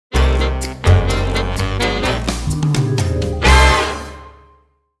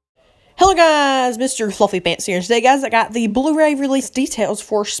Hello guys, Mr. Fluffy Pants here. Today guys, I got the Blu-ray release details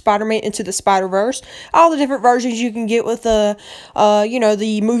for Spider-Man Into the Spiderverse. All the different versions you can get with the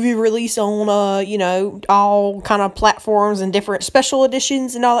movie release on, all kind of platforms and different special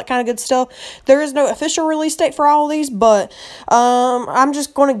editions and all that kind of good stuff. There is no official release date for all of these, but I'm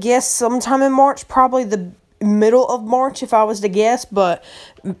just going to guess sometime in March, probably the middle of March if I was to guess, but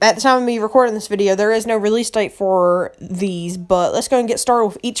at the time of me recording this video there is no release date for these. But let's go and get started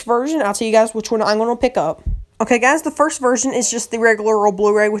with each version. I'll tell you guys which one I'm going to pick up. Okay guys, the first version is just the regular old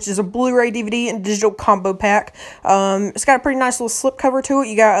Blu-ray, which is a Blu-ray DVD and digital combo pack. It's got a pretty nice little slipcover to it.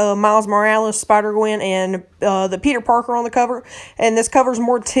 You got Miles Morales, Spider-Gwen, and the Peter Parker on the cover. And this cover's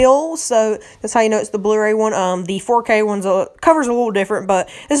more teal, so that's how you know it's the Blu-ray one. The 4K one's cover's a little different, but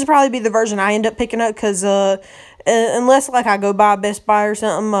this will probably be the version I end up picking up, because unless like I go buy Best Buy or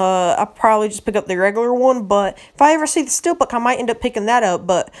something, I'll probably just pick up the regular one. But if I ever see the steelbook, I might end up picking that up.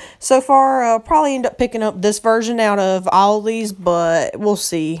 But so far, I'll probably end up picking up this version out of all of these, but we'll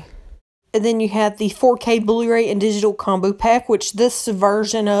see. And then you have the 4K Blu-ray and digital combo pack, which this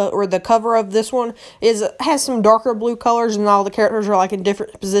version, or the cover of this one, has some darker blue colors, and all the characters are like in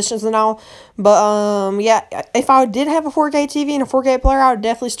different positions and all. But yeah, if I did have a 4K TV and a 4K player, I would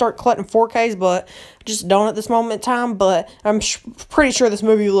definitely start collecting 4Ks, but just don't at this moment in time. But I'm pretty sure this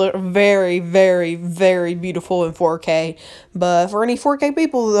movie will look very, very, very beautiful in 4K. But for any 4K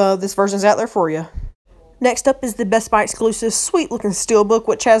people, this version's out there for you. Next up is the Best Buy exclusive sweet looking steelbook,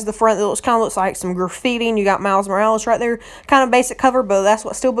 which has the front that kind of looks like some graffiti, and you got Miles Morales right there. Kind of basic cover, but that's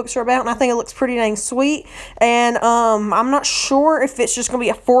what steelbooks are about, and I think it looks pretty dang sweet. And I'm not sure if it's just going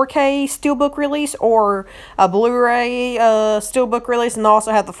to be a 4K steelbook release or a Blu-ray steelbook release, and they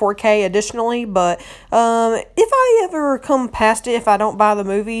also have the 4K additionally. But if I ever come past it, if I don't buy the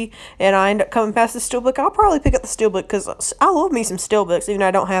movie and I end up coming past the steelbook, I'll probably pick up the steelbook, because I love me some steelbooks, even though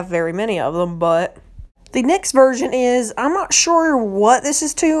I don't have very many of them. But the next version is, I'm not sure what this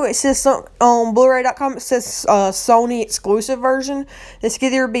is to. It says on Blu-ray.com, it says Sony exclusive version. This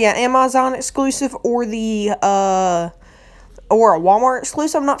could either be an Amazon exclusive or a Walmart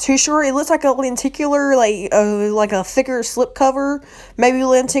exclusive. I'm not too sure. It looks like a lenticular, like a thicker slip cover. Maybe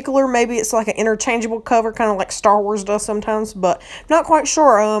lenticular, maybe it's like an interchangeable cover, kind of like Star Wars does sometimes, but not quite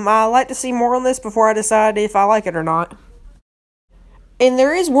sure. I like to see more on this before I decide if I like it or not. And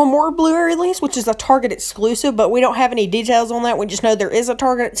there is one more Blu-ray release, which is a Target exclusive, but we don't have any details on that. We just know there is a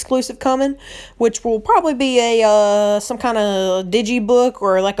Target exclusive coming, which will probably be some kind of digibook,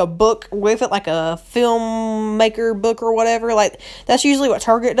 or like a book with it, like a filmmaker book or whatever. Like, that's usually what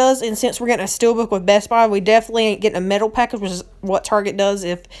Target does. And since we're getting a steelbook with Best Buy, we definitely ain't getting a metal package, which is what Target does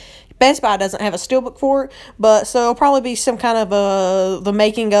if Best Buy doesn't have a steelbook for it. But so it'll probably be some kind of the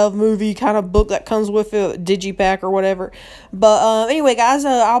making of movie kind of book that comes with it, digipack or whatever. But anyway guys,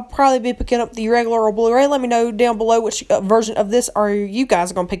 I'll probably be picking up the regular or Blu-ray. Let me know down below which version of this are you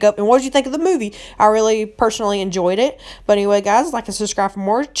guys going to pick up, and what did you think of the movie. I really personally enjoyed it. But anyway guys, like and subscribe for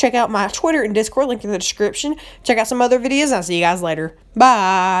more. Check out my Twitter and Discord, link in the description. Check out some other videos, and I'll see you guys later.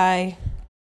 Bye.